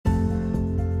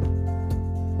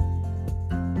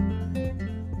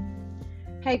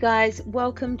Hey guys,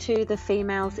 welcome to the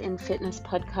Females in Fitness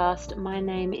podcast. My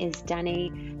name is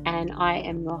Danny and I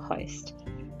am your host.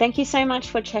 Thank you so much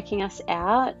for checking us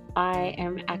out. I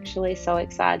am actually so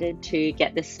excited to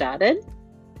get this started.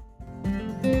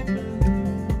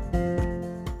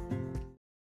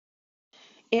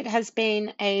 It has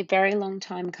been a very long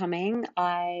time coming.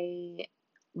 I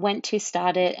went to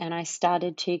start it and I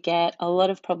started to get a lot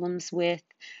of problems with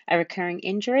a recurring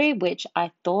injury, which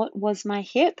I thought was my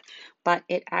hip, but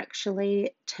it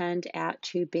actually turned out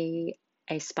to be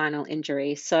a spinal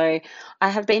injury. So I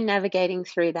have been navigating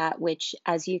through that, which,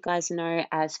 as you guys know,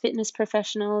 as fitness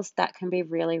professionals, that can be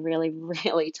really, really,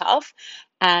 really tough.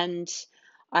 And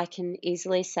I can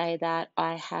easily say that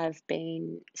I have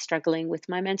been struggling with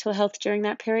my mental health during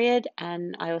that period.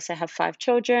 And I also have 5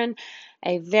 children,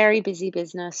 a very busy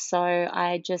business. So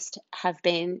I just have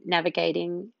been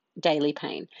navigating daily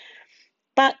pain.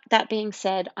 But that being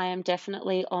said, I am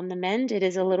definitely on the mend. It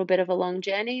is a little bit of a long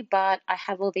journey, but I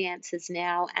have all the answers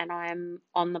now and I'm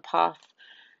on the path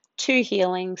to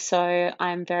healing. So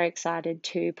I'm very excited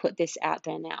to put this out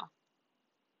there now.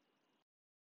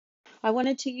 I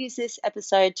wanted to use this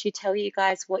episode to tell you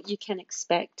guys what you can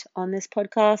expect on this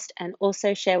podcast and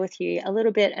also share with you a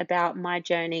little bit about my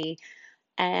journey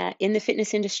in the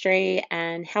fitness industry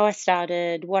and how I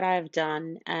started, what I've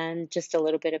done, and just a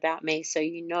little bit about me so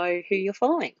you know who you're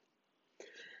following.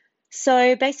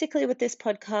 So basically, with this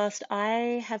podcast,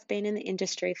 I have been in the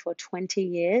industry for 20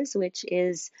 years, which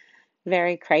is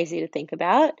very crazy to think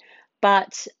about.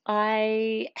 But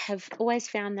I have always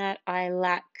found that I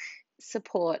lack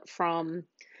support from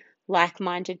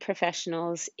like-minded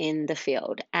professionals in the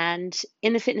field. And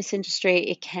in the fitness industry,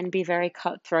 it can be very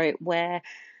cutthroat where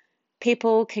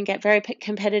people can get very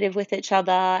competitive with each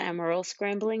other and we're all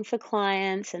scrambling for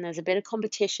clients and there's a bit of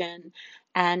competition.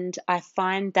 And I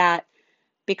find that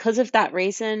because of that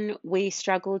reason, we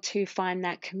struggle to find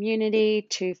that community,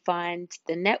 to find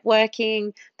the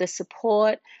networking, the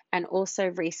support, and also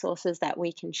resources that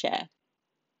we can share.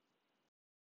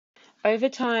 Over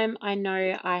time, I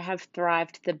know I have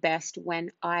thrived the best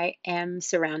when I am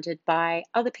surrounded by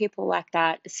other people like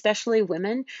that, especially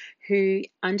women who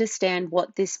understand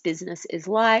what this business is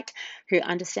like, who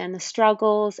understand the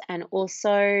struggles, and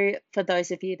also for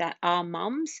those of you that are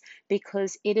mums,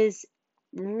 because it is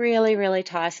really, really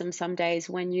tiresome some days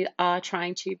when you are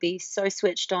trying to be so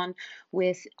switched on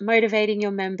with motivating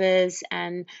your members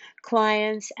and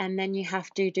clients, and then you have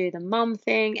to do the mum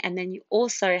thing, and then you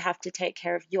also have to take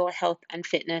care of your health and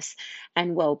fitness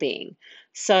and well-being.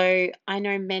 So I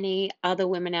know many other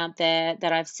women out there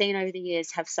that I've seen over the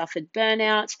years have suffered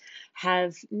burnout,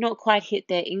 have not quite hit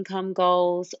their income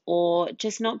goals, or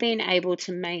just not been able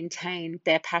to maintain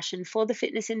their passion for the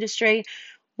fitness industry,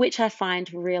 which I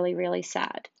find really, really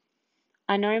sad.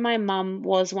 I know my mum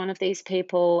was one of these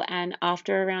people, and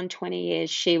after around 20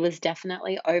 years, she was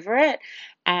definitely over it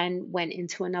and went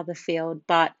into another field.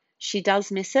 But she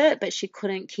does miss it, but she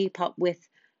couldn't keep up with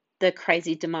the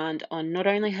crazy demand on not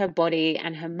only her body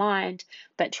and her mind,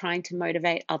 but trying to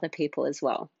motivate other people as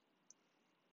well.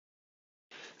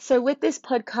 So, with this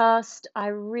podcast, I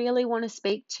really want to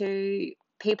speak to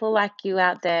people like you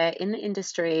out there in the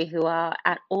industry who are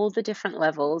at all the different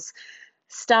levels,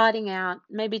 starting out,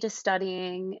 maybe just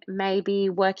studying, maybe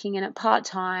working in it part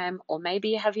time, or maybe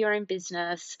you have your own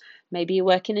business, maybe you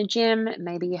work in a gym,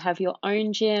 maybe you have your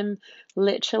own gym.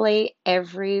 Literally,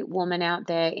 every woman out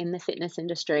there in the fitness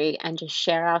industry, and just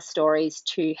share our stories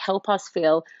to help us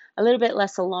feel a little bit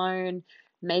less alone,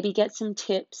 maybe get some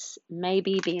tips,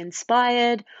 maybe be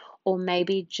inspired, or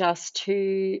maybe just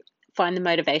to find the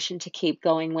motivation to keep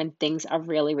going when things are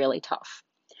really, really tough.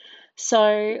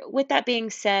 So, with that being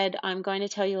said, I'm going to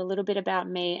tell you a little bit about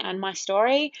me and my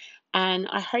story. And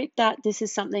I hope that this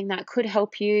is something that could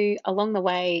help you along the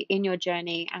way in your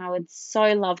journey. And I would so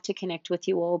love to connect with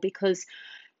you all because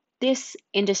this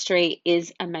industry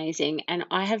is amazing. And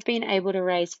I have been able to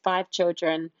raise 5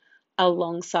 children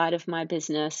alongside of my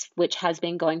business, which has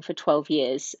been going for 12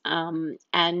 years.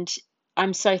 And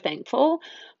I'm so thankful,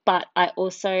 but I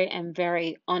also am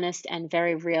very honest and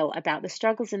very real about the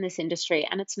struggles in this industry,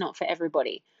 and it's not for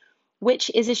everybody, which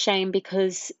is a shame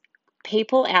because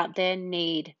people out there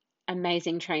need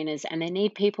amazing trainers and they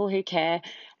need people who care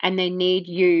and they need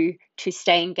you to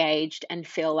stay engaged and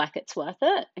feel like it's worth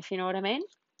it, if you know what I mean.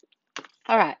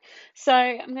 All right, so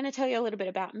I'm going to tell you a little bit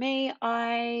about me.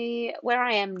 Where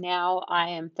I am now, I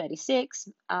am 36.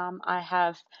 I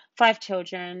have 5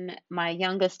 children. My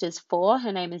youngest is 4.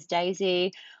 Her name is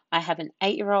Daisy. I have an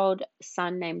 8-year-old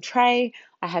son named Trey.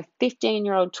 I have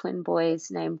 15-year-old twin boys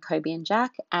named Kobe and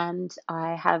Jack, and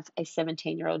I have a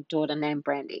 17-year-old daughter named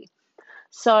Brandy.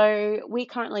 So we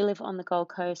currently live on the Gold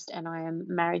Coast, and I am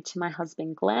married to my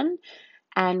husband, Glenn,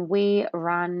 and we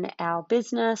run our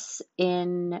business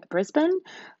in Brisbane,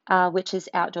 which is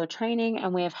outdoor training,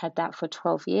 and we have had that for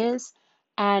 12 years.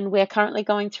 And we're currently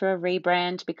going through a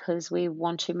rebrand because we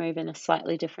want to move in a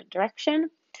slightly different direction.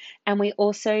 And we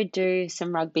also do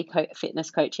some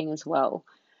fitness coaching as well.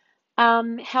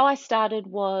 How I started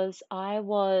was I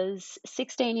was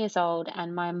 16 years old,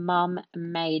 and my mum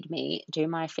made me do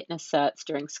my fitness certs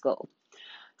during school.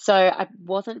 So I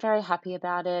wasn't very happy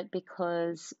about it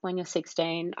because when you're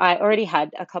 16, I already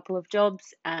had a couple of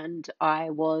jobs and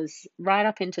I was right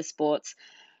up into sports,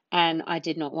 and I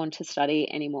did not want to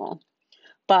study anymore.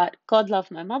 But God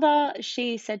loved my mother.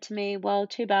 She said to me, well,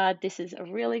 too bad. This is a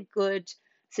really good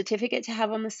certificate to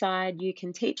have on the side. You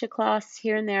can teach a class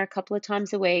here and there a couple of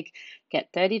times a week,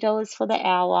 get $30 for the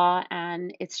hour,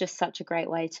 and it's just such a great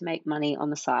way to make money on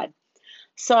the side.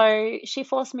 So she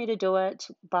forced me to do it,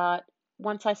 but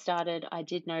once I started, I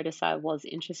did notice I was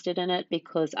interested in it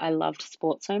because I loved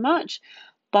sport so much.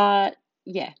 But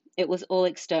yeah, it was all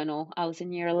external. I was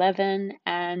in year 11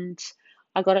 and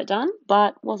I got it done,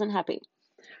 but wasn't happy.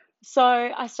 So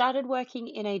I started working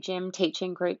in a gym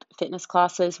teaching group fitness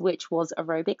classes, which was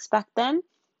aerobics back then.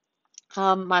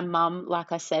 My mum,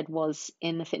 like I said, was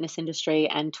in the fitness industry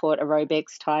and taught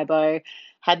aerobics, Taebo,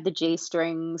 had the G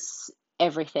strings,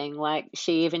 everything. Like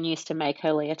she even used to make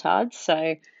her leotards.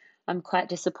 So I'm quite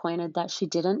disappointed that she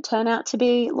didn't turn out to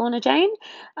be Lorna Jane,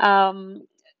 um,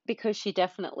 because she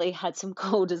definitely had some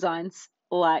cool designs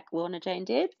like Lorna Jane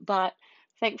did. But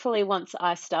thankfully, once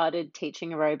I started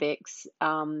teaching aerobics,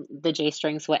 the G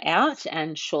strings were out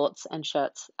and shorts and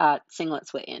shirts,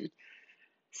 singlets were in.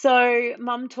 So,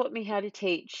 mum taught me how to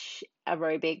teach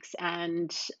aerobics,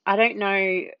 and I don't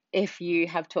know if you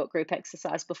have taught group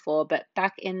exercise before, but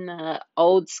back in the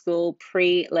old school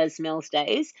pre Les Mills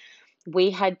days,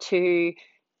 we had to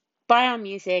buy our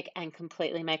music and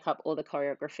completely make up all the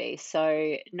choreography.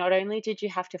 So, not only did you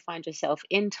have to find yourself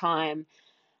in time,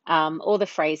 all the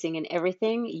phrasing and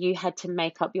everything, you had to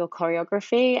make up your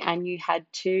choreography and you had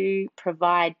to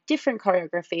provide different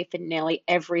choreography for nearly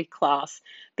every class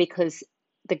because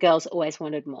the girls always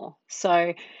wanted more.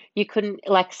 So you couldn't,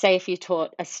 like, say if you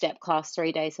taught a step class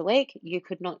 3 days a week, you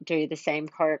could not do the same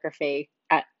choreography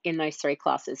in those three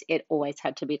classes. It always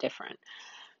had to be different.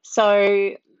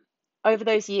 So over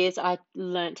those years, I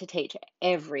learned to teach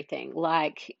everything.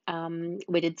 Like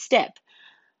we did step,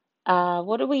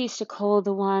 what do we used to call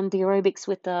the aerobics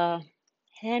with the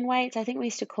hand weights? I think we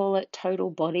used to call it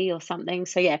total body or something.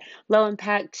 So yeah, low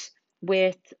impact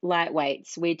with light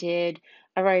weights. We did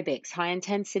aerobics, high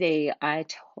intensity.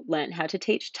 Learned how to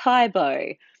teach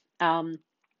Taebo, um,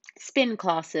 spin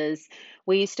classes.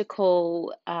 We used to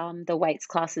call the weights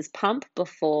classes pump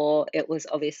before it was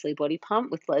obviously body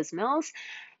pump with Les Mills.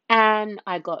 And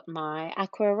I got my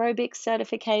aqua aerobics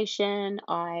certification.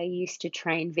 I used to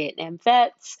train Vietnam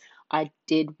vets. I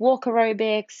did walk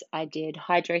aerobics. I did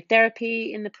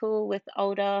hydrotherapy in the pool with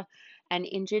older and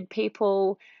injured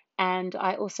people. And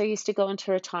I also used to go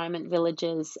into retirement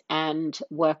villages and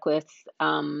work with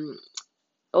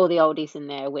all the oldies in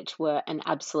there, which were an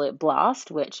absolute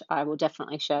blast, which I will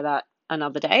definitely share that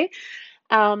another day.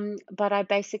 But I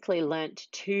basically learnt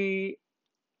to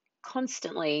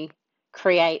constantly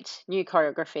create new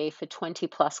choreography for 20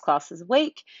 plus classes a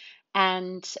week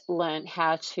and learn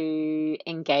how to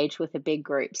engage with a big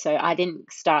group. So I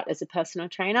didn't start as a personal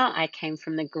trainer. I came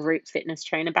from the group fitness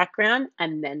trainer background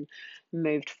and then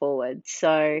moved forward.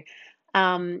 So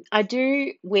I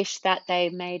do wish that they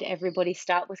made everybody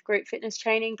start with group fitness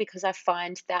training because I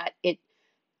find that it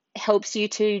helps you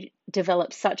to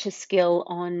develop such a skill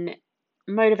on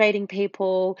motivating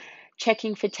people,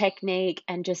 checking for technique,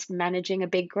 and just managing a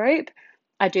big group.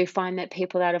 I do find that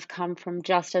people that have come from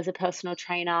just as a personal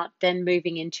trainer, then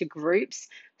moving into groups,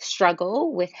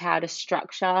 struggle with how to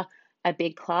structure a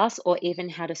big class or even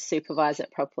how to supervise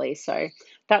it properly. So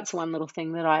that's one little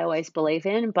thing that I always believe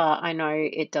in, but I know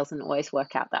it doesn't always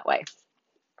work out that way.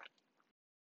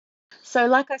 So,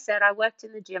 like I said, I worked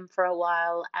in the gym for a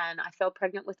while and I fell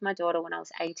pregnant with my daughter when I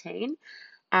was 18.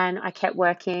 And I kept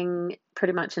working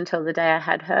pretty much until the day I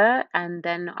had her. And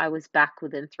then I was back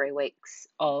within 3 weeks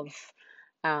of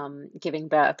giving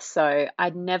birth. So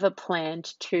I'd never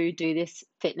planned to do this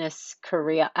fitness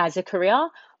career as a career,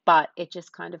 but it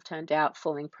just kind of turned out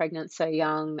falling pregnant so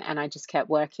young. And I just kept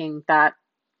working that,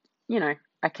 you know,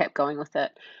 I kept going with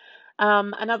it.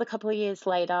 Another couple of years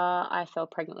later, I fell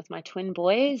pregnant with my twin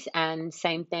boys, and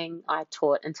same thing, I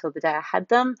taught until the day I had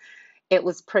them. It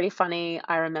was pretty funny.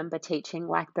 I remember teaching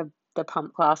like the the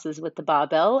pump classes with the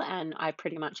barbell, and I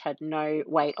pretty much had no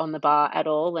weight on the bar at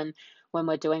all. And when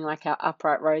we're doing like our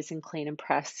upright rows and clean and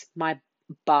press, my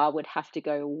bar would have to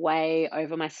go way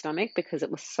over my stomach because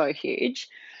it was so huge.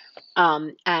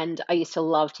 And I used to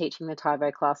love teaching the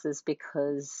Tae classes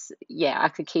because, yeah, I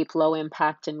could keep low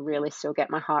impact and really still get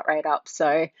my heart rate up.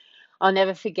 So I'll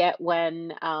never forget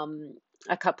when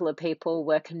a couple of people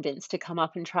were convinced to come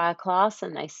up and try a class,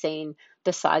 and they seen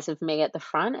the size of me at the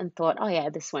front and thought, oh, yeah,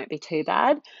 this won't be too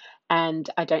bad. And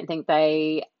I don't think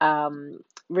they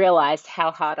realized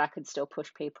how hard I could still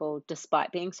push people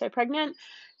despite being so pregnant,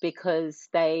 because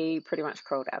they pretty much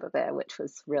crawled out of there, which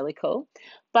was really cool.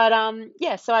 But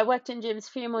yeah, so I worked in gyms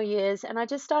a few more years, and I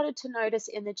just started to notice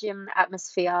in the gym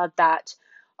atmosphere that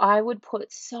I would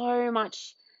put so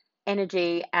much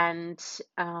energy and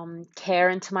care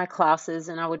into my classes,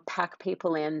 and I would pack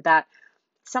people in, that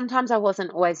sometimes I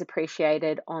wasn't always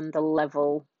appreciated on the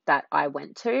level that I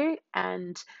went to.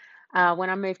 And when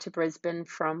I moved to Brisbane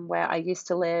from where I used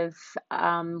to live,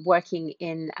 working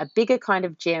in a bigger kind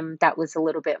of gym that was a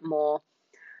little bit more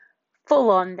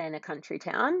full on than a country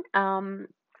town,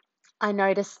 I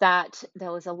noticed that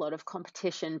there was a lot of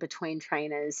competition between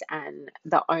trainers and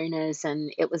the owners,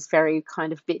 and it was very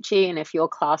kind of bitchy. And if your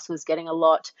class was getting a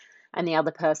lot and the other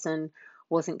person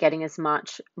wasn't getting as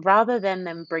much, rather than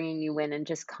them bringing you in and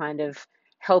just kind of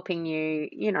helping you,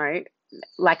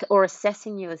 like, or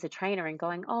assessing you as a trainer and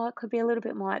going, oh, it could be a little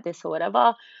bit more like this or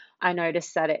whatever, I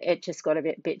noticed that it just got a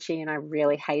bit bitchy, and I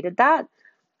really hated that.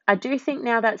 I do think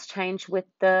now that's changed with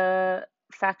the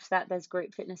fact that there's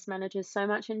group fitness managers so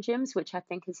much in gyms, which I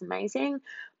think is amazing.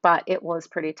 But it was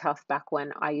pretty tough back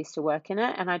when I used to work in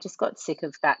it. And I just got sick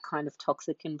of that kind of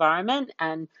toxic environment.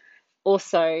 And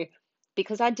also,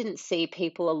 because I didn't see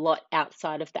people a lot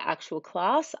outside of the actual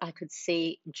class, I could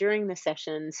see during the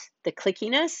sessions the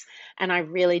clickiness, and I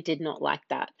really did not like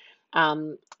that.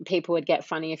 People would get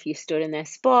funny if you stood in their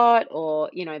spot, or,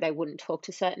 they wouldn't talk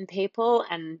to certain people,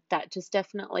 and that just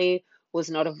definitely was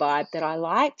not a vibe that I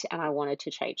liked, and I wanted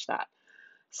to change that.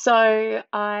 So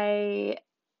I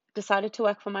decided to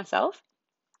work for myself.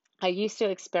 I used to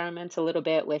experiment a little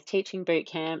bit with teaching boot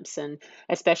camps, and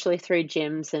especially through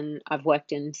gyms, and I've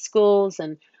worked in schools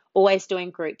and always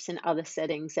doing groups in other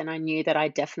settings, and I knew that I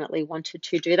definitely wanted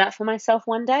to do that for myself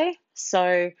one day.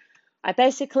 So I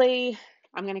basically,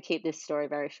 I'm going to keep this story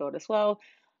very short as well.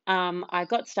 I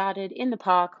got started in the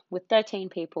park with 13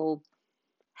 people,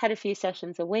 had a few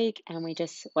sessions a week, and we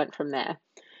just went from there.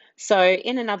 So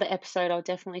in another episode, I'll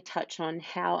definitely touch on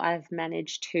how I've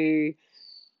managed to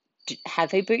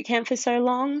have a boot camp for so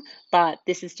long, but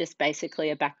this is just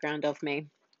basically a background of me.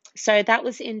 So that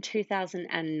was in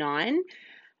 2009.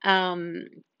 Um,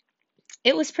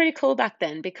 it was pretty cool back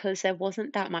then because there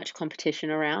wasn't that much competition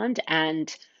around,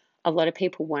 and a lot of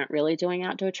people weren't really doing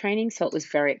outdoor training, so it was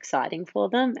very exciting for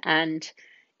them. And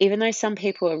even though some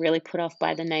people were really put off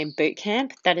by the name boot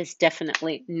camp, that is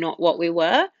definitely not what we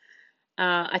were.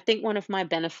 I think one of my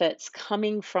benefits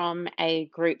coming from a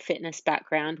group fitness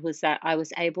background was that I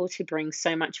was able to bring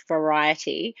so much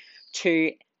variety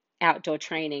to outdoor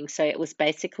training. So it was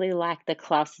basically like the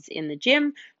classes in the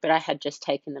gym, but I had just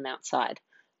taken them outside.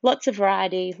 Lots of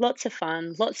variety, lots of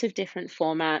fun, lots of different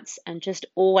formats, and just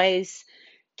always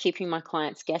keeping my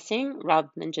clients guessing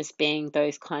rather than just being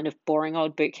those kind of boring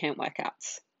old boot camp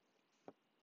workouts.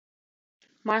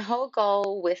 My whole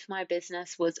goal with my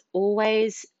business was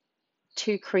always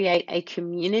to create a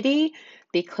community,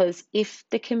 because if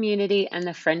the community and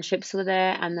the friendships were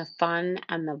there and the fun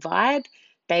and the vibe,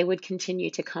 they would continue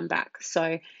to come back.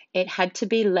 So it had to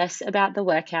be less about the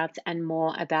workouts and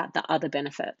more about the other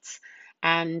benefits.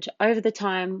 And over the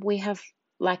time, we have,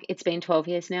 like, it's been 12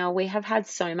 years now, we have had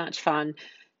so much fun.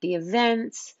 The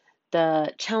events,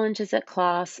 the challenges at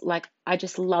class, like, I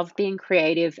just love being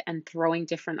creative and throwing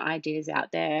different ideas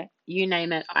out there. You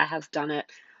name it, I have done it.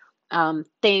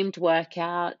 Themed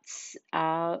workouts.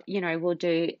 We'll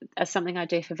do something I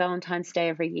do for Valentine's Day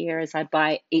every year is I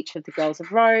buy each of the girls a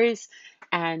rose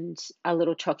and a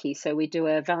little chockey. So we do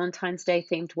a Valentine's Day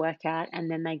themed workout,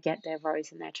 and then they get their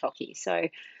rose and their chockey. So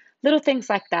little things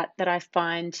like that I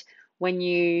find, when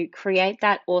you create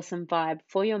that awesome vibe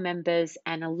for your members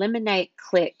and eliminate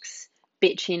clicks,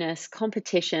 bitchiness,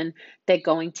 competition, they're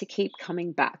going to keep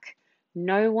coming back.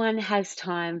 No one has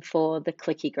time for the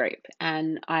clicky group,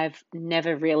 and I've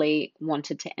never really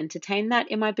wanted to entertain that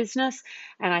in my business.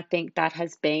 And I think that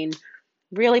has been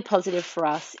really positive for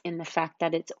us in the fact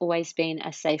that it's always been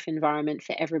a safe environment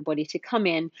for everybody to come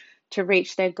in, to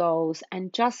reach their goals,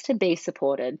 and just to be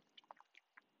supported.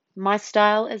 My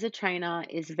style as a trainer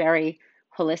is very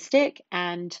holistic,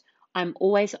 and I'm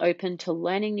always open to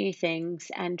learning new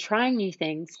things and trying new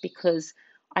things because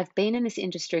I've been in this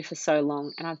industry for so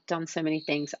long and I've done so many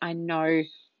things. I know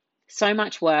so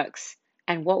much works,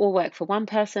 and what will work for one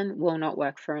person will not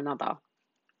work for another.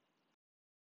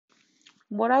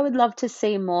 What I would love to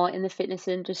see more in the fitness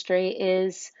industry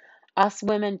is us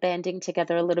women banding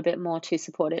together a little bit more to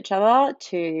support each other,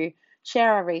 to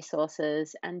share our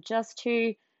resources, and just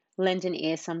to lend an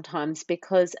ear sometimes.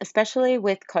 Because, especially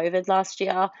with COVID last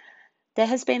year, there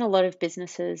has been a lot of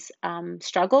businesses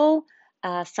struggle.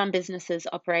 Some businesses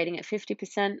operating at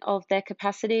 50% of their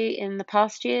capacity in the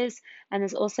past years. And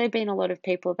there's also been a lot of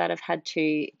people that have had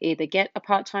to either get a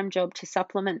part time job to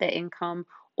supplement their income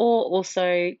or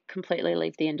also completely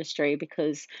leave the industry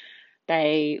because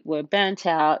they were burnt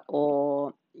out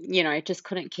or, just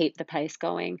couldn't keep the pace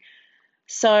going.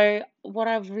 So, what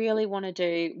I really want to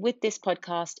do with this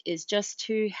podcast is just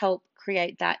to help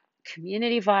create that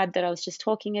community vibe that I was just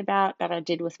talking about, that I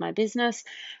did with my business,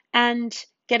 and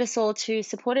get us all to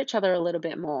support each other a little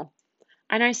bit more.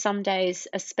 I know some days,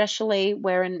 especially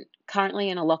currently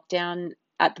in a lockdown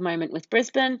at the moment with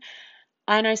Brisbane,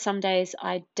 I know some days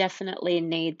I definitely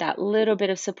need that little bit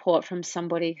of support from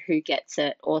somebody who gets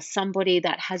it, or somebody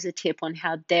that has a tip on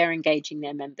how they're engaging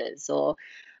their members, or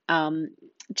um,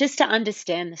 just to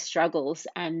understand the struggles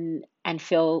and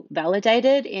feel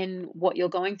validated in what you're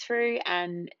going through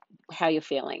and how you're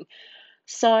feeling.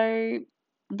 So,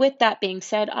 with that being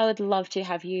said, I would love to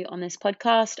have you on this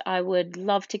podcast. I would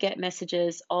love to get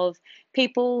messages of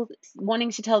people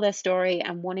wanting to tell their story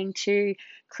and wanting to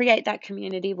create that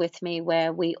community with me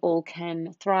where we all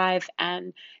can thrive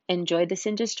and enjoy this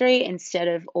industry instead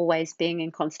of always being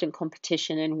in constant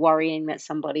competition and worrying that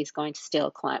somebody's going to steal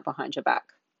a client behind your back.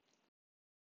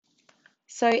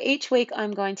 So each week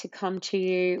I'm going to come to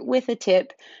you with a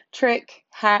tip, trick,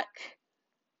 hack,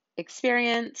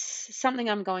 experience, something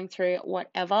I'm going through,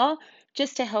 whatever,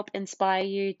 just to help inspire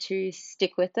you to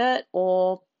stick with it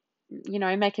or,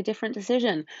 make a different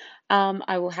decision.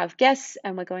 I will have guests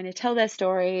and we're going to tell their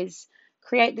stories,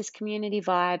 create this community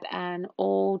vibe, and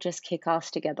all just kick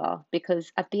ass together.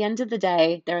 Because at the end of the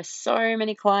day, there are so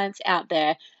many clients out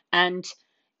there, and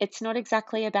it's not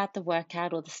exactly about the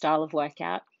workout or the style of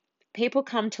workout. People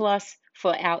come to us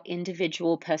for our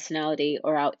individual personality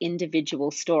or our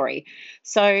individual story.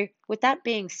 So, with that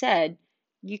being said,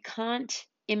 you can't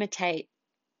imitate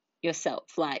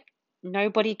yourself. Like,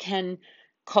 nobody can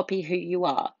copy who you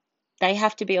are. They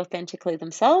have to be authentically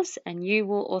themselves, and you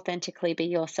will authentically be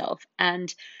yourself.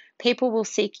 And people will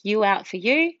seek you out for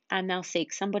you, and they'll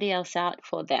seek somebody else out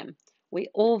for them. We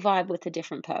all vibe with a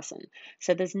different person.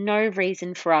 So there's no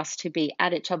reason for us to be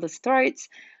at each other's throats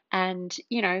and,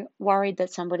 worried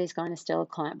that somebody's going to steal a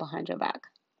client behind your back.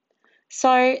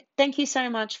 So, thank you so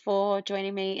much for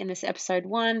joining me in this episode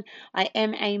 1. I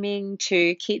am aiming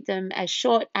to keep them as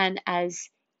short and as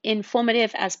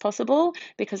informative as possible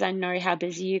because I know how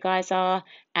busy you guys are,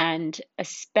 and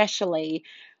especially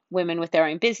women with their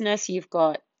own business. You've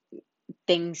got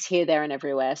things here, there, and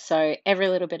everywhere. So, every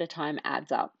little bit of time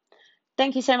adds up.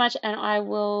 Thank you so much, and I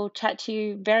will chat to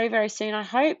you very, very soon, I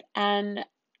hope, and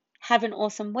have an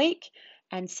awesome week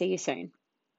and see you soon.